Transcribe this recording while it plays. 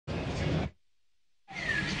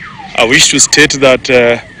I wish to state that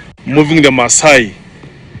moving the Maasai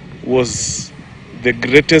was the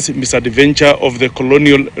greatest misadventure of the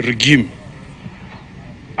colonial regime,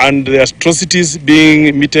 and the atrocities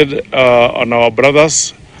being meted on our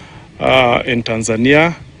brothers in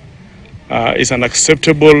Tanzania is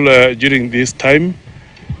unacceptable during this time.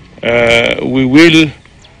 We will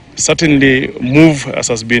certainly move, as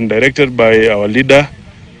has been directed by our leader,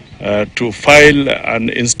 to file and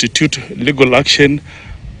institute legal action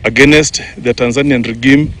against the Tanzanian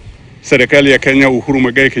regime. Serikali ya Kenya, Uhuru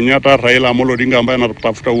Muigai Kenyatta, Raila Amolo Odinga ambaye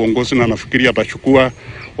anatafuta uongozi na nafikiri atachukua,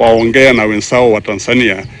 waongea na wenzao wa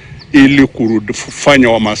Tanzania ili kufanya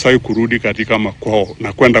Wamasai kurudi katika makwao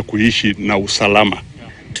na kwenda kuishi na usalama.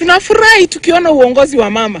 Tunafurahi tukiona uongozi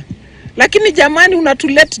wa mama, lakini jamani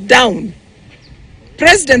unatulet down.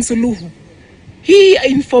 President Suluhu, hii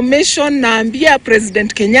information naambia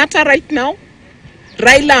President Kenyatta right now,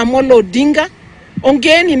 Raila Amolo Odinga,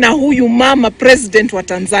 ongeeni na huyu mama president wa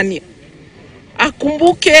Tanzania.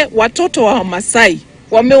 Akumbuke watoto wa Wamasai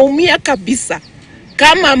wameumia kabisa.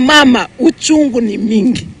 Kama mama, uchungu ni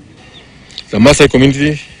mingi. The Maasai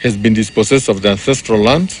community has been dispossessed of their ancestral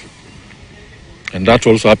land, and that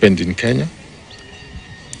also happened in Kenya,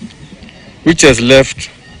 which has left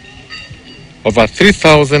over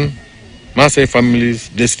 3,000 Maasai families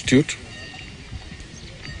destitute,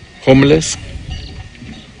 homeless,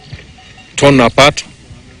 torn apart,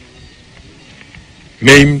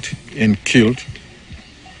 maimed and killed.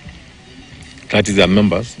 That is their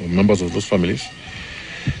members of those families,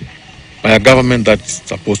 by a government that's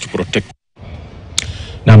supposed to protect.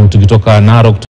 Na tukitoka Narok